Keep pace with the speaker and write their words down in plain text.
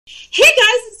Hey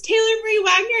guys, it's Taylor Marie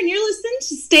Wagner, and you're listening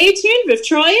to Stay Tuned with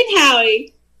Troy and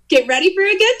Howie. Get ready for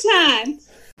a good time.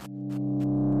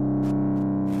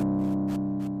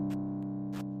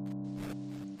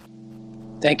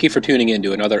 Thank you for tuning in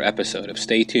to another episode of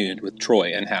Stay Tuned with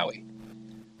Troy and Howie.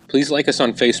 Please like us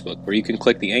on Facebook, where you can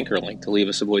click the anchor link to leave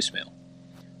us a voicemail.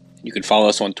 You can follow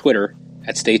us on Twitter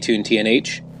at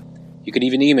StayTunedTNH. You can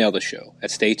even email the show at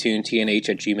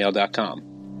StayTunedTNH@gmail.com.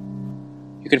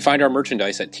 You can find our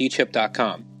merchandise at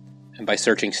tchip.com and by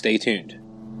searching Stay Tuned.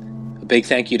 A big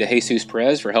thank you to Jesus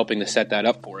Perez for helping to set that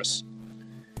up for us.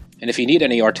 And if you need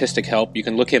any artistic help, you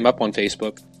can look him up on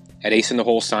Facebook at Ace in the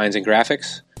Hole Signs and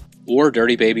Graphics or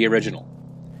Dirty Baby Original.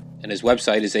 And his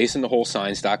website is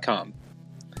aceintheholesigns.com.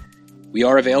 We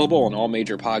are available on all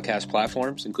major podcast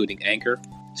platforms, including Anchor,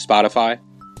 Spotify,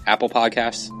 Apple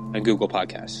Podcasts, and Google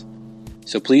Podcasts.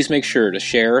 So please make sure to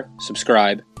share,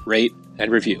 subscribe, rate,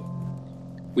 and review.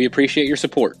 We appreciate your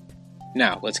support.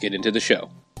 Now, let's get into the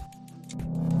show.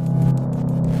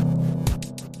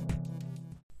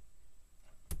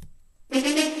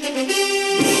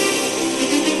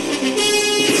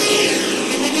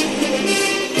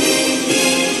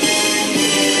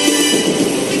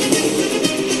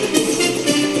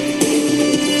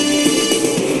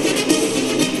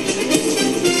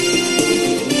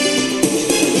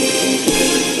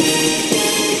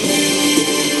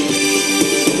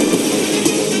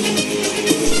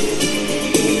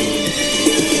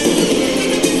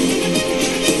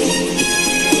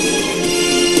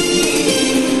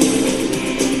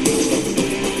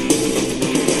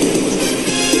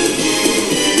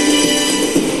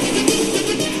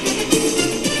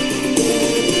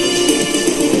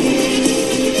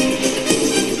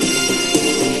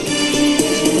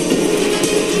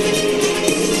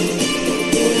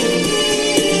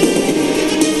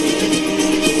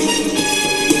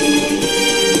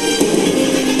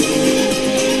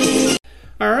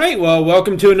 Well,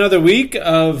 welcome to another week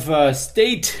of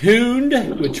Stay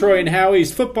Tuned with Troy and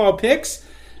Howie's football picks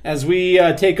as we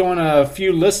take on a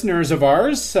few listeners of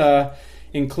ours,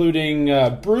 including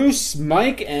Bruce,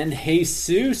 Mike, and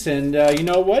Jesus. And you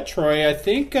know what, Troy? I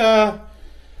think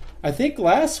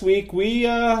last week we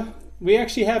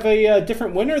actually have a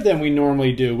different winner than we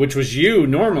normally do, which was you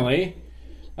normally.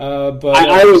 But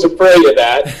I was afraid of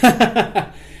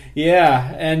that.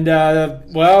 Yeah, and the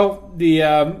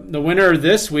winner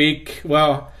this week.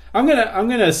 Well, I'm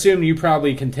gonna assume you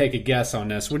probably can take a guess on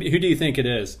this. Who do you think it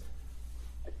is?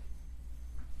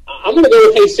 I'm gonna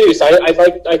go with Jesus.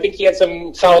 I think he had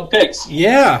some solid picks.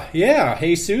 Yeah.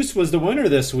 Jesus was the winner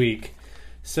this week.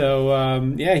 So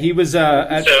he was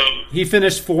he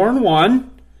finished 4-1,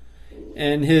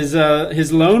 and his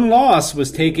lone loss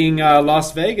was taking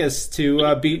Las Vegas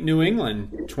to beat New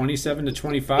England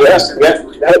 27-25. Yes,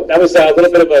 that was a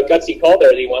little bit of a gutsy call there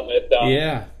that he went with.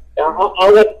 Yeah.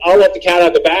 I'll let the cat out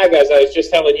of the bag, as I was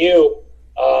just telling you.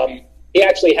 He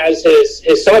actually has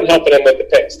his son helping him with the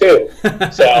picks too.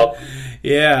 So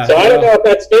yeah. So I don't know if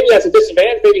that's a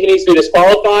disadvantage. Maybe he needs to be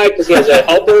disqualified because he has a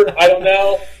helper. I don't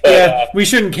know. But, we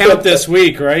shouldn't count this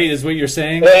week, right? Is what you're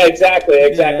saying? Yeah, exactly.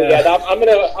 Yeah. I'm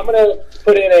gonna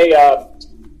put in a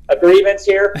grievance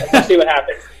here and we'll see what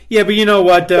happens. Yeah, but you know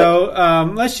what though?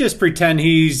 Let's just pretend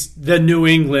he's the New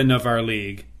England of our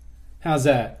league. How's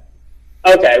that?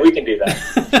 Okay, we can do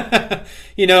that.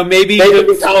 Maybe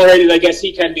be tolerated. I guess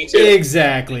he can be too.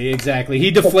 Exactly. He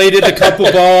deflated a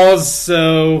couple balls,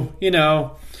 so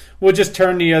we'll just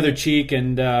turn the other cheek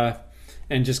and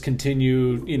just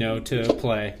continue, to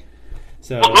play.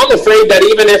 So I'm afraid that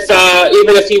even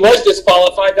if he was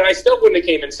disqualified, that I still wouldn't have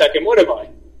came in second, would have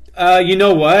I? You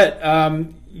know what?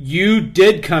 You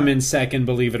did come in second,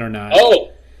 believe it or not. Oh.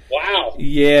 Wow.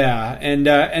 Yeah,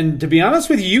 and to be honest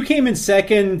with you, you came in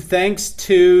second thanks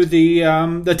to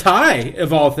the tie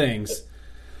of all things.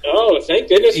 Oh, thank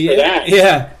goodness for that.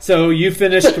 Yeah. So you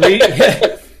finished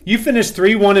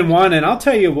 3-1-1, and I'll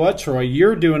tell you what, Troy,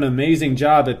 you're doing an amazing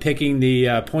job at picking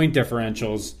the point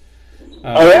differentials.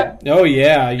 Oh yeah. Oh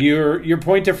yeah. Your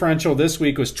point differential this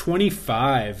week was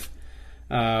 25,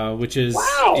 which is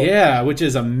which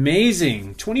is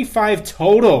amazing. 25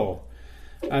 total.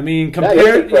 I mean,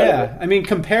 compare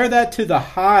that to the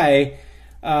high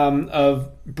of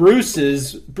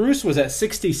Bruce's. Bruce was at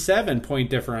 67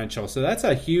 point differential, so that's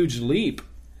a huge leap.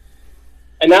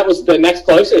 And that was the next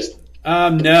closest?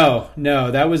 No,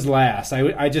 that was last.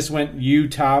 I just went you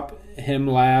top, him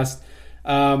last.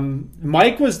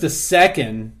 Mike was the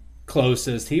second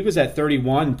closest. He was at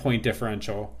 31 point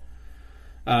differential.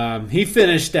 He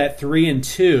finished at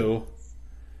 3-2.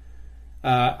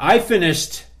 I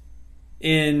finished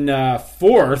in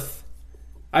fourth.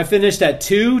 I finished at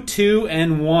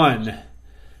 2-1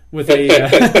 with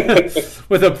a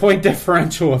with a point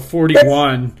differential of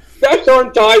 41. That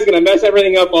short tie is going to mess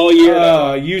everything up all year.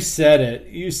 Oh, you said it.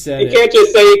 You can't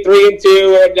just say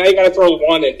 3-2. Now you got to throw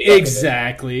one at the end.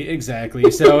 Exactly.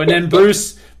 So, and then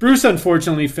Bruce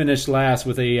unfortunately finished last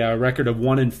with a record of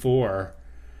 1-4.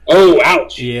 Oh,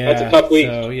 ouch! Yeah, that's a tough week.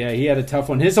 So yeah, he had a tough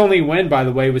one. His only win, by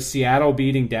the way, was Seattle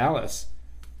beating Dallas.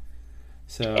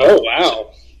 So. Oh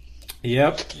wow.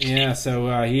 Yep. Yeah.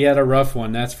 So he had a rough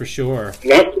one, that's for sure.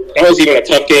 That was even a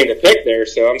tough game to pick there.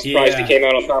 So I'm surprised he came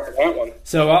out on top of that one.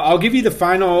 So I'll give you the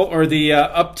final or the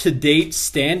up-to-date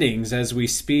standings as we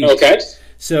speak. Okay.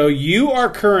 So you are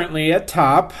currently at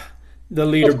top the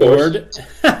leaderboard.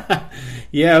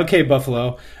 Yeah. Okay,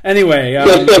 Buffalo. Anyway.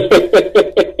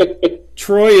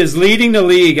 Troy is leading the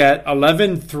league at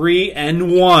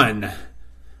 11-3-1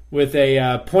 with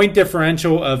a point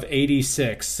differential of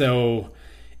 86. So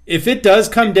if it does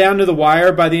come down to the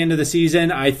wire by the end of the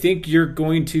season, I think you're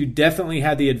going to definitely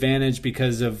have the advantage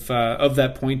because of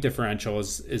that point differential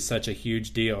is such a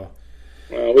huge deal.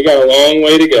 Well, we got a long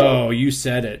way to go. Oh, you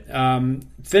said it.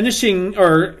 Finishing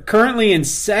or currently in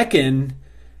second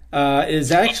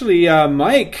is actually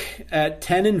Mike at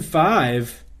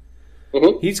 10-5.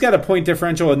 Mm-hmm. He's got a point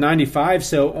differential of 95,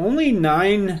 so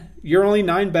you're only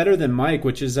 9 better than Mike,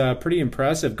 which is pretty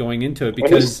impressive going into it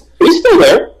because he's still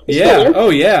there. Oh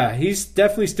yeah, he's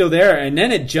definitely still there, and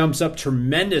then it jumps up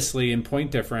tremendously in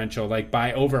point differential, like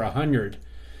by over 100.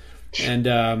 And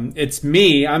it's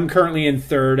me. I'm currently in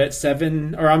third at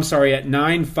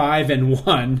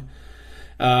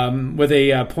 9-5-1, with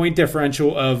a point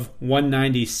differential of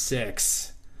 196.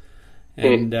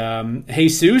 And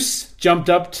Jesus jumped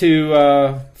up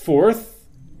to fourth.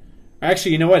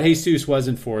 Actually, you know what? Jesus was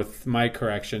in fourth. My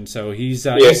correction. So he's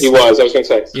yes, he was. I was going to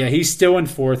say. Yeah, he's still in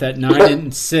fourth at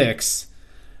 9-6.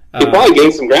 He probably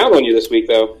gained some ground on you this week,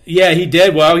 though. Yeah, he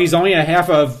did. Well, he's only a half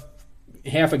a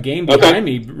game behind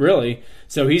me, really.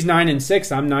 So he's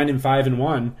 9-6. I'm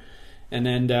 9-5-1. And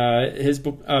then his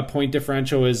point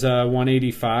differential is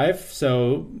 185.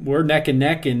 So we're neck and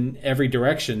neck in every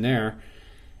direction there.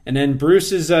 And then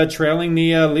Bruce is trailing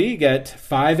the league at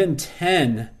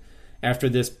 5-10 after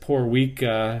this poor week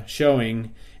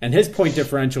showing, and his point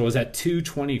differential is at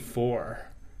 224.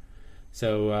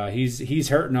 So he's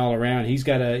hurting all around. He's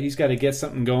got to get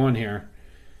something going here.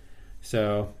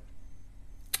 So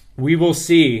we will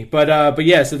see. But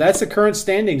yeah, so that's the current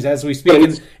standings as we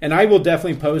speak, and I will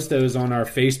definitely post those on our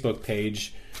Facebook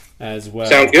page as well.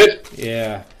 Sounds good.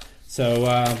 Yeah.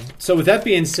 So with that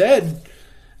being said.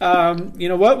 You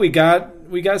know what? We got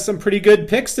some pretty good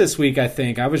picks this week, I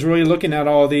think. I was really looking at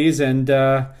all these, and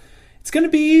it's going to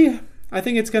be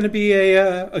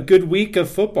a good week of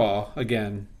football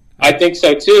again. I think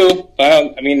so, too.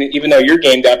 I mean, even though your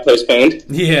game got postponed.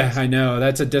 Yeah, I know.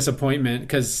 That's a disappointment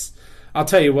because I'll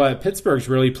tell you what, Pittsburgh's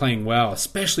really playing well,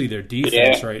 especially their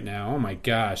defense right now. Oh, my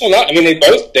gosh. Well, I mean, they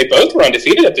both were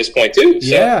undefeated at this point, too.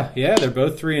 So. Yeah, they're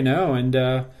both 3-0,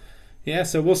 and yeah,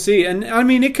 so we'll see. And, I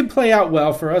mean, it could play out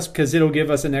well for us because it'll give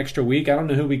us an extra week. I don't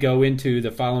know who we go into the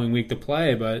following week to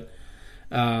play, but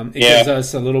it gives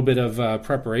us a little bit of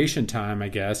preparation time, I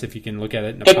guess, if you can look at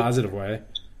it in a positive way.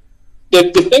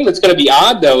 The thing that's going to be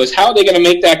odd, though, is how are they going to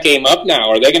make that game up now?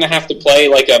 Are they going to have to play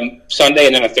like a Sunday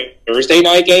and then a Thursday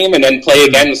night game and then play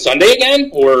again Sunday again?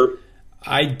 Or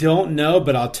I don't know,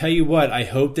 but I'll tell you what. I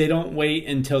hope they don't wait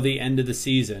until the end of the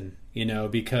season,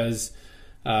 because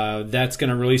that's going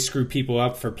to really screw people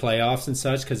up for playoffs and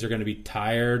such because they're going to be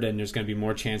tired and there's going to be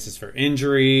more chances for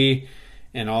injury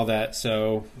and all that.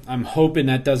 So I'm hoping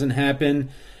that doesn't happen.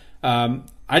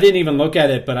 I didn't even look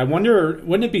at it, but I wonder,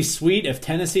 wouldn't it be sweet if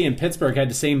Tennessee and Pittsburgh had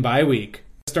the same bye week?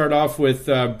 Start off with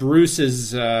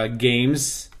Bruce's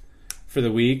games for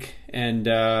the week. And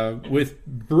with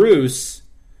Bruce,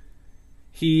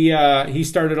 he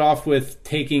started off with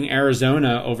taking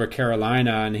Arizona over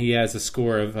Carolina, and he has a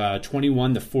score of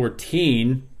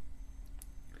 21-14.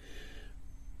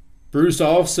 Bruce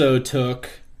also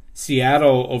took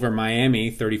Seattle over Miami,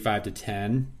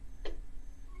 35-10.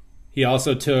 He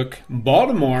also took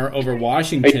Baltimore over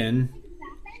Washington,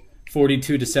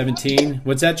 42-17.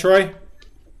 What's that, Troy?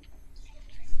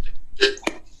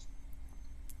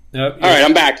 Nope, all right,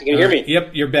 I'm back. Can you hear me?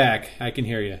 Yep, you're back. I can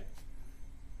hear you.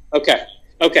 Okay.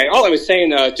 All I was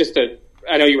saying, I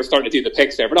know you were starting to do the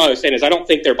picks there, but all I was saying is I don't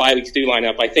think their bye weeks do line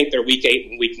up. I think they're week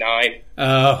 8 and week 9.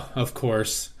 Oh, of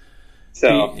course.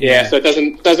 So, so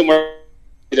it doesn't work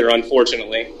either,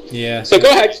 unfortunately. Yeah. So go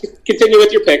ahead, continue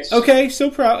with your picks. Okay, so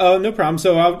no problem.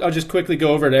 So I'll just quickly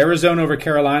go over it. Arizona over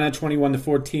Carolina,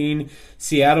 21-14.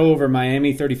 Seattle over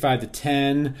Miami,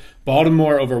 35-10.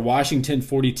 Baltimore over Washington,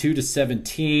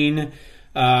 42-17.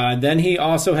 Then he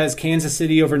also has Kansas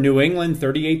City over New England,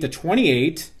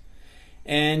 38-28.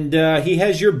 And he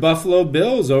has your Buffalo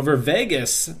Bills over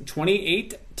Vegas,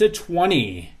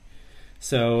 28-20.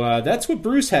 So that's what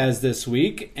Bruce has this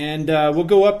week. And we'll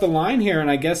go up the line here, and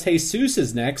I guess Jesus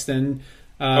is next. And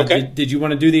okay. Did you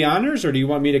want to do the honors, or do you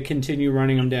want me to continue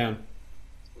running them down?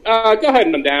 Go ahead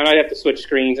and I'm down. I have to switch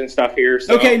screens and stuff here.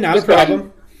 So okay, not a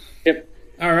problem. Yep.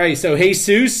 All right, so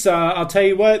Jesus, I'll tell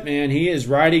you what, man, he is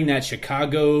riding that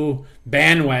Chicago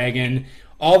bandwagon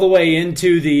all the way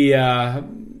into the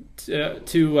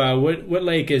what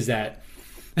lake is that?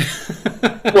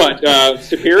 What,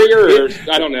 Superior, or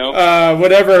I don't know.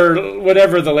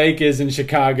 Whatever the lake is in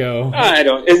Chicago. I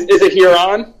don't. Is it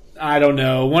Huron? I don't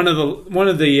know. One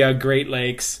of the Great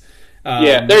Lakes.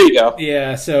 Yeah, there you go.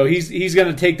 Yeah, so he's going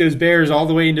to take those Bears all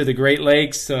the way into the Great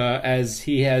Lakes as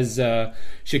he has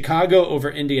Chicago over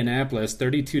Indianapolis,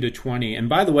 32-20. And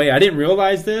by the way, I didn't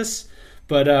realize this,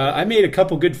 but I made a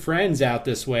couple good friends out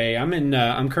this way.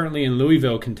 I'm currently in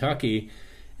Louisville, Kentucky,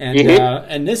 and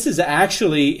and this is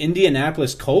actually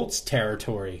Indianapolis Colts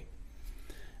territory.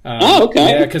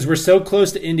 Okay. Yeah, because we're so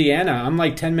close to Indiana. I'm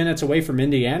like 10 minutes away from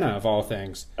Indiana, of all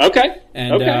things. Okay.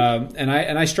 And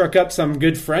I struck up some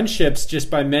good friendships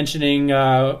just by mentioning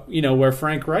where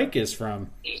Frank Reich is from.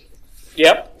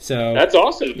 Yep. So that's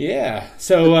awesome. Yeah.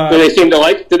 So do they seem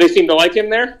to like him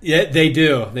there? Yeah, they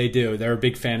do. They're a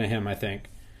big fan of him, I think.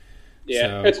 Yeah,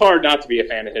 so, it's hard not to be a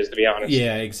fan of his, to be honest.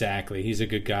 Yeah, exactly. He's a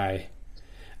good guy.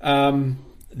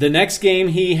 The next game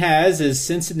he has is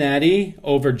Cincinnati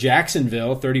over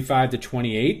Jacksonville,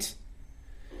 35-28.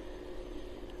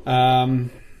 I'll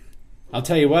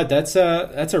tell you what, that's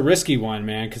a risky one,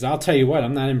 man. Because I'll tell you what,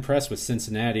 I'm not impressed with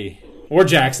Cincinnati or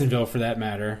Jacksonville for that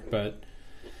matter. But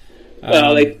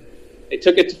well, they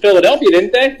took it to Philadelphia,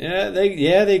 didn't they?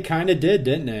 Yeah, they kind of did,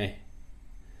 didn't they?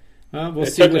 We'll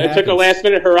see what happens. It took a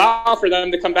last-minute hurrah for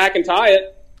them to come back and tie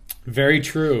it. Very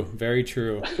true. Very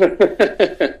true.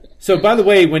 So, by the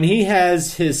way, when he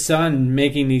has his son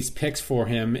making these picks for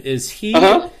him, is he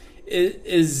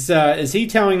is he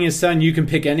telling his son, you can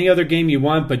pick any other game you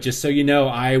want, but just so you know,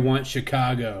 I want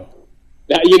Chicago?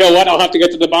 You know what? I'll have to get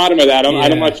to the bottom of that.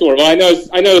 I'm not sure. Well, I know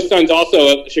his son's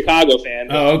also a Chicago fan.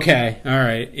 But... Oh, okay. All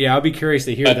right. Yeah, I'll be curious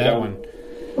to hear that one.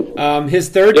 His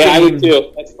third game... Yeah, I would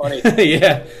too. That's funny.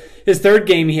 Yeah. His third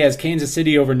game, he has Kansas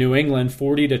City over New England,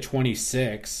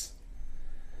 40-26.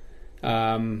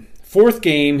 Fourth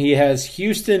game, he has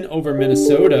Houston over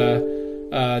Minnesota,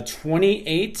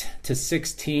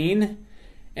 28-16.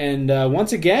 And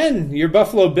once again, your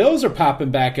Buffalo Bills are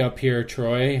popping back up here,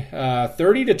 Troy.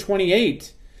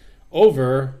 30-28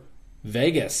 over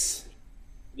Vegas.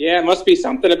 Yeah, it must be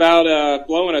something about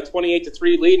blowing a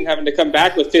 28-3 lead and having to come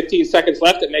back with 15 seconds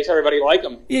left that makes everybody like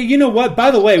them. Yeah, you know what?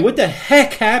 By the way, what the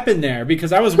heck happened there?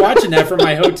 Because I was watching that from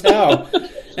my hotel.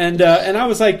 And I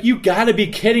was like, you got to be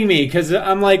kidding me. Because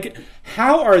I'm like,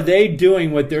 how are they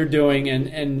doing what they're doing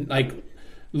and like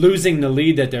losing the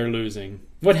lead that they're losing?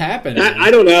 What happened?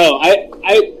 I don't know.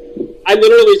 I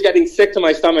literally was getting sick to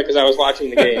my stomach as I was watching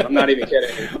the game. I'm not even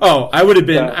kidding. Oh, I would have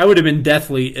been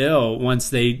deathly ill once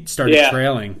they started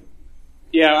trailing.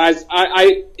 Yeah,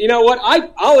 I you know what?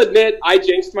 I'll admit I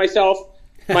jinxed myself.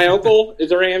 My uncle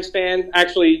is a Rams fan.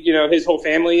 Actually, his whole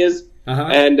family is.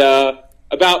 And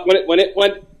about when it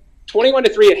went 21-3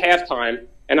 at halftime,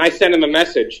 and I sent him a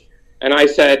message, and I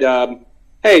said,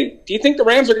 hey, do you think the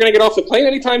Rams are going to get off the plane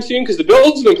anytime soon? Because the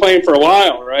Bills have been playing for a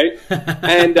while, right?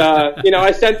 And,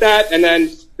 I sent that, and then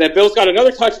the Bills got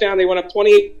another touchdown. They went up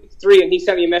 28-3, and he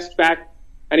sent me a message back,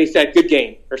 and he said, good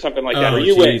game, or something like that, or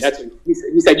you win. He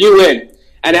said, you win.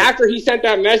 And after he sent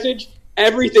that message,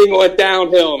 everything went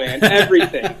downhill, man,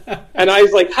 everything. And I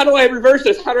was like, how do I reverse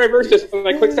this? And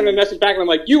I clicked send a message back, and I'm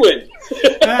like, you win.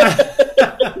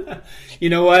 You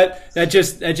know what? That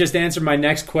just answered my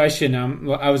next question.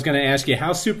 I was going to ask you,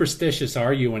 how superstitious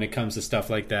are you when it comes to stuff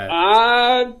like that?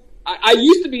 I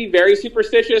used to be very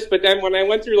superstitious, but then when I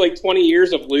went through like 20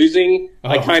 years of losing,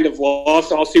 I kind of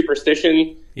lost all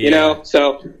superstition,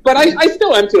 So, but I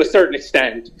still am to a certain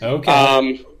extent.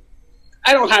 Okay.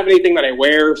 I don't have anything that I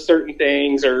wear certain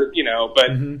things, or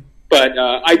but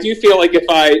I do feel like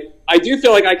I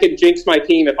can jinx my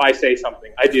team if I say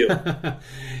something. I do.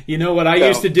 You know what I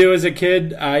used to do as a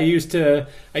kid? I used to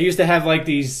have like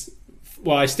these.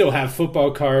 Well, I still have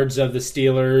football cards of the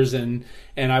Steelers, and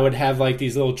I would have like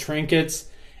these little trinkets.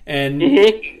 And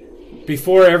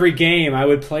before every game, I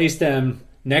would place them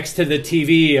next to the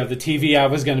TV I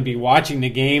was going to be watching the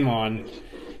game on.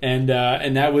 and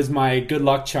that was my good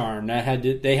luck charm.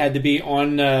 They had to be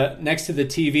on next to the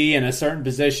TV in a certain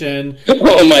position.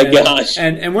 Oh my gosh!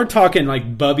 And we're talking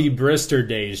like Bubby Brister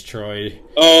days, Troy.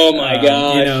 Oh my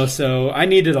gosh! So I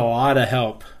needed a lot of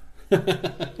help.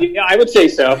 Yeah, I would say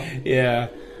so. Yeah.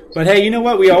 But hey, you know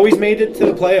what? We always made it to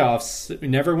the playoffs. We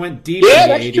never went deep. Yeah, in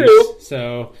the that's 80s. true.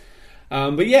 So,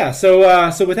 but yeah.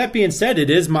 So with that being said, it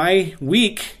is my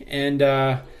week, and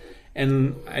I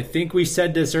think we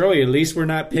said this earlier. At least we're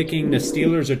not picking the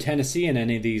Steelers or Tennessee in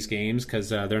any of these games because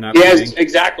they're not. Yeah, playing.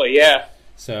 Exactly. Yeah.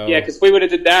 So yeah, because if we would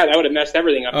have did that, I would have messed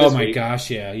everything up. Oh this my week. gosh,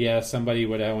 yeah. Somebody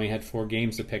would have only had 4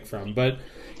 games to pick from, but.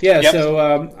 Yeah, Yep.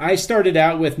 So I started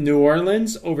out with New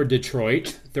Orleans over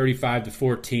Detroit,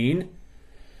 35-14.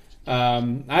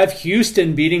 I have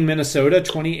Houston beating Minnesota,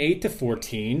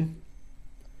 28-14.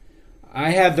 I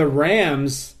have the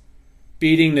Rams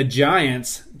beating the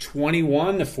Giants,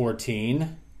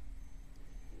 21-14.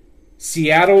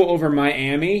 Seattle over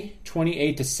Miami,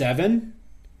 28-7.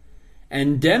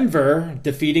 And Denver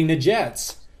defeating the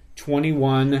Jets,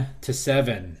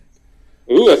 21-7.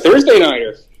 Ooh, a Thursday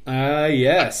nighter.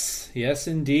 Yes,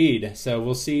 indeed. So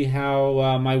we'll see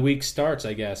how my week starts,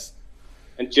 I guess.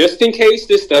 And just in case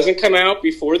this doesn't come out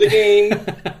before the game,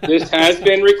 this has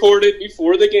been recorded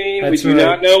before the game. That's we do right.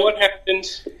 not know what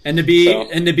happened. And to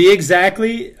be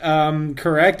exactly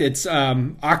correct, it's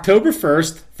October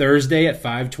 1st, Thursday at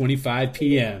 5:25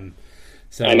 p.m.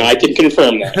 So, and I can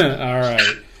confirm that. All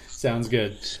right, sounds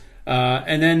good.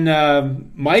 And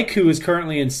then Mike, who is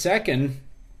currently in second.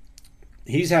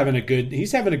 He's having a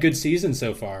good season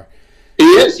so far. He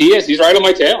is. He's right on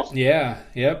my tail. Yeah,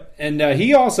 yep. And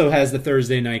he also has the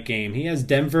Thursday night game. He has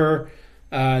Denver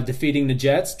defeating the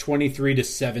Jets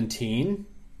 23-17.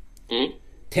 Mm-hmm.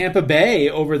 Tampa Bay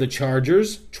over the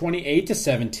Chargers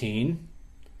 28-17.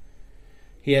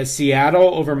 He has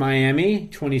Seattle over Miami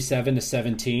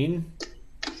 27-17.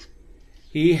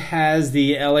 He has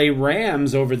the LA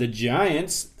Rams over the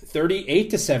Giants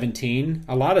 38-17.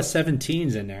 A lot of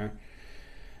 17s in there.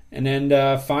 And then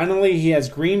finally, he has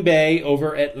Green Bay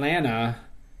over Atlanta,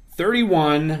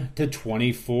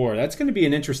 31-24. That's going to be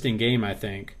an interesting game, I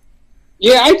think.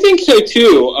 Yeah, I think so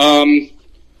too. I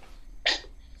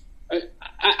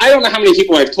don't know how many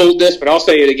people I've told this, but I'll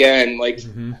say it again. Like,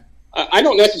 I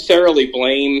don't necessarily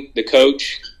blame the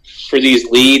coach for these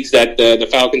leads that the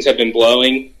Falcons have been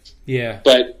blowing. Yeah,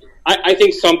 but I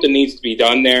think something needs to be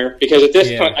done there because at this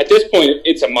point,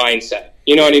 it's a mindset.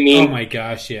 You know what I mean? Oh my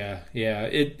gosh, yeah.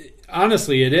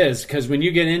 Honestly, it is because when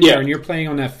you get in there and you're playing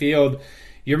on that field,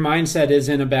 your mindset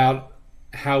isn't about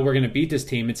how we're going to beat this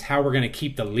team; it's how we're going to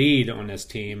keep the lead on this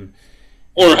team,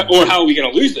 or how are we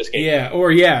going to lose this game? Yeah,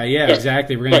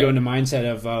 exactly. We're going to go into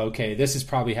mindset of okay, this is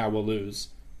probably how we'll lose.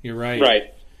 You're right,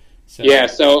 right. So. Yeah,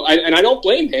 so I don't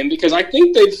blame him because I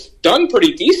think they've done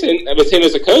pretty decent with him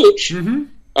as a coach.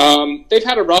 Mm-hmm. They've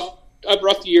had a rough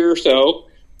year or so,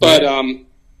 but.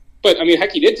 But I mean,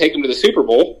 heck, he did take them to the Super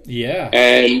Bowl. Yeah,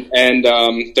 and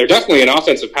they're definitely an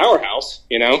offensive powerhouse.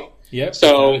 You know. Yep.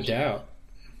 So, without a doubt.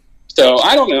 So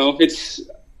I don't know.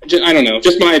 I don't know.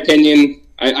 Just my opinion.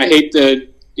 I hate to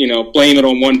blame it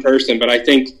on one person, but I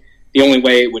think the only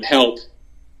way it would help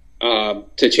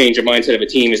to change the mindset of a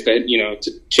team is that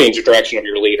to change the direction of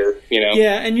your leader.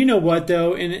 Yeah, and you know what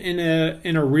though,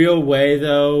 in a real way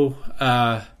though.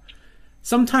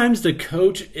 Sometimes the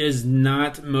coach is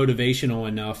not motivational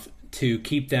enough to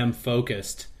keep them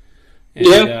focused. And,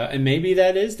 and maybe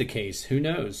that is the case. Who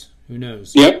knows?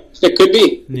 Yep, it could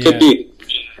be. Could be.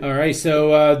 All right,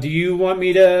 so do you want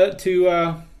me to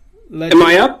let Am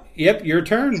I up? Yep, your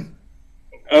turn.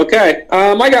 Okay.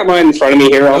 I got mine in front of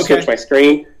me here. I'll switch my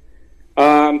screen.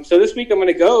 So this week I'm going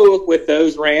to go with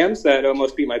those Rams that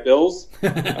almost beat my Bills.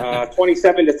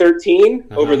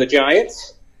 27-13 over the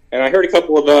Giants. And I heard a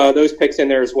couple of those picks in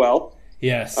there as well.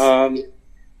 Yes.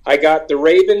 I got the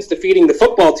Ravens defeating the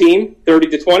football team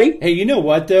 30-20. Hey, you know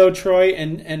what though, Troy?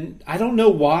 And I don't know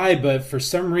why, but for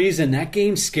some reason that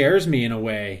game scares me in a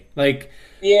way. Like,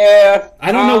 yeah,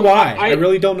 I don't know why. I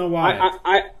really don't know why.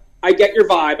 I get your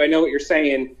vibe. I know what you're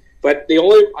saying, but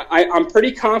I'm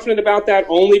pretty confident about that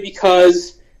only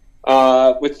because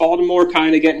with Baltimore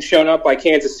kind of getting shown up by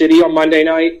Kansas City on Monday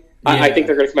night. Yeah. I think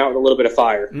they're going to come out with a little bit of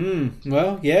fire.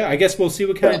 Well, yeah, I guess we'll see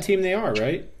what kind of team they are,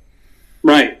 right?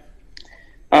 Right.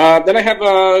 Then I have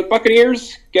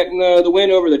Buccaneers getting the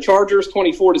win over the Chargers,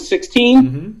 24-16.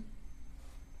 Mm-hmm.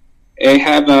 I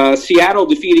have Seattle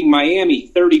defeating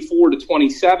Miami,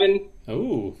 34-27.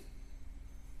 Oh.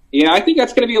 Yeah, I think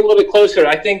that's going to be a little bit closer.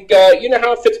 I think you know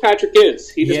how Fitzpatrick is.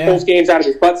 He just pulls games out of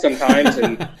his butt sometimes,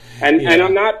 and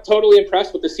I'm not totally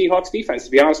impressed with the Seahawks defense,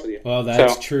 to be honest with you. Well,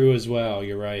 that's true as well.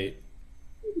 You're right.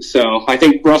 So I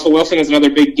think Russell Wilson is another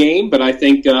big game, but I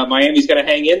think Miami's going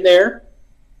to hang in there.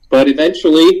 But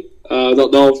eventually, they'll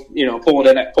pull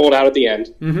it out at the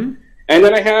end. Mm-hmm. And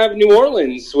then I have New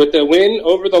Orleans with the win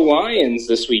over the Lions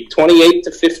this week,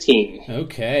 28-15.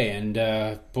 Okay,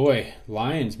 and boy,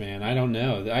 Lions, man, I don't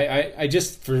know. I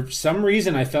just, for some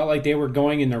reason, I felt like they were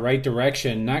going in the right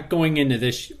direction. Not going into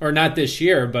not this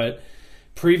year, but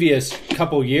previous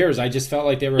couple years, I just felt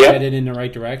like they were headed in the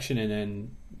right direction, and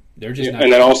then they're just not.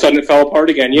 And then all of a sudden it fell apart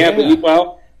again. Yeah.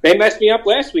 But they messed me up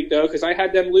last week, though, because I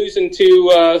had them losing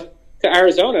to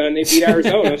Arizona, and they beat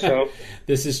Arizona, so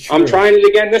this is true. I'm trying it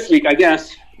again this week, I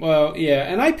guess. Well, yeah,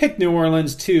 and I picked New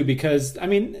Orleans too because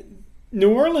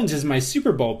New Orleans is my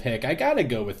Super Bowl pick. I got to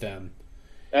go with them.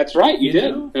 That's right, you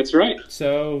did. Know? That's right.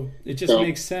 So it just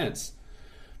makes sense.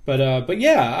 But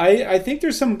yeah, I think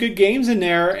there's some good games in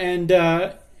there, and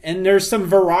there's some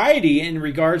variety in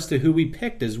regards to who we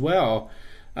picked as well.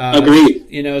 Agreed.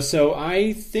 So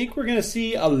I think we're going to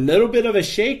see a little bit of a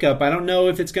shakeup. I don't know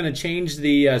if it's going to change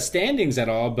the standings at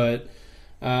all, but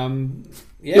yeah.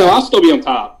 No, I'll still be on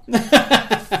top.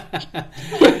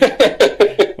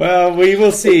 Well, we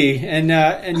will see, and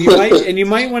you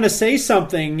might want to say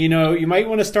something. You might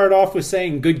want to start off with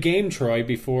saying "good game, Troy"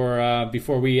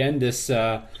 before we end this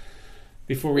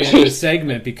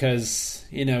segment, because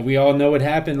we all know what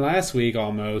happened last week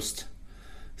almost.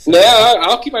 So. Yeah,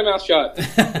 I'll keep my mouth shut.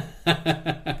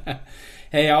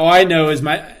 Hey, all I know is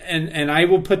and I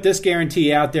will put this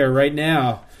guarantee out there right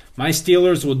now. My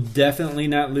Steelers will definitely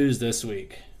not lose this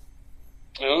week.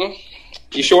 Oh,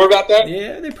 you sure about that?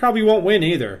 Yeah, they probably won't win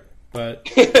either. But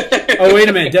oh, wait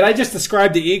a minute. Did I just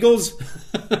describe the Eagles?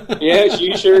 Yes,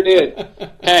 you sure did.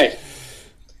 Hey,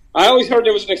 I always heard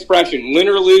there was an expression, win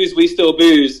or lose, we still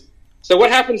booze. So what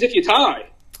happens if you tie?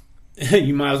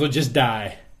 You might as well just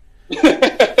die.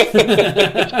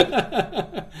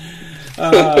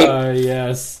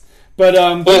 Yes. But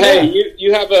hey,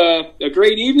 you have a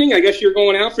great evening. I guess you're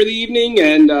going out for the evening,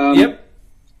 and yep.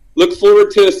 Look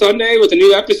forward to Sunday with a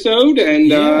new episode, and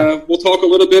we'll talk a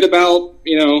little bit about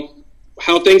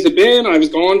how things have been. I was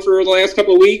gone for the last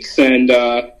couple of weeks, and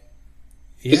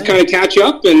just kind of catch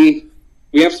up, and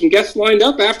we have some guests lined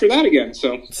up after that again.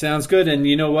 So sounds good. And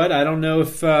you know what? I don't know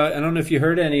if you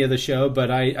heard any of the show,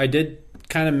 but I did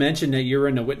kind of mention that you're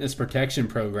in a witness protection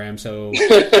program, so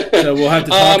we'll have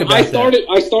to talk about that.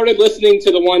 I started listening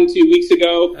to the one 2 weeks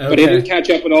ago, but I didn't catch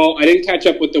up at all. I didn't catch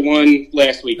up with the one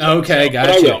last week. Okay,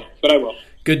 gotcha. But I will.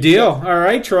 Good deal. All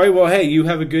right, Troy. Well, hey, you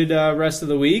have a good rest of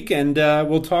the week, and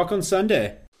we'll talk on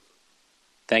Sunday.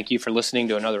 Thank you for listening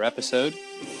to another episode.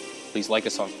 Please like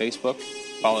us on Facebook,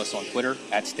 follow us on Twitter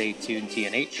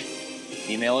 @StayTunedTNH,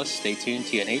 email us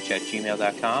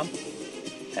staytunedtnh@gmail.com.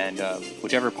 And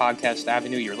whichever podcast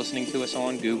avenue you're listening to us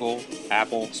on, Google,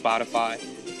 Apple, Spotify,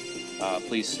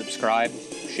 please subscribe,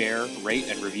 share, rate,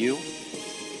 and review.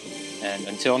 And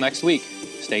until next week,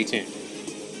 stay tuned.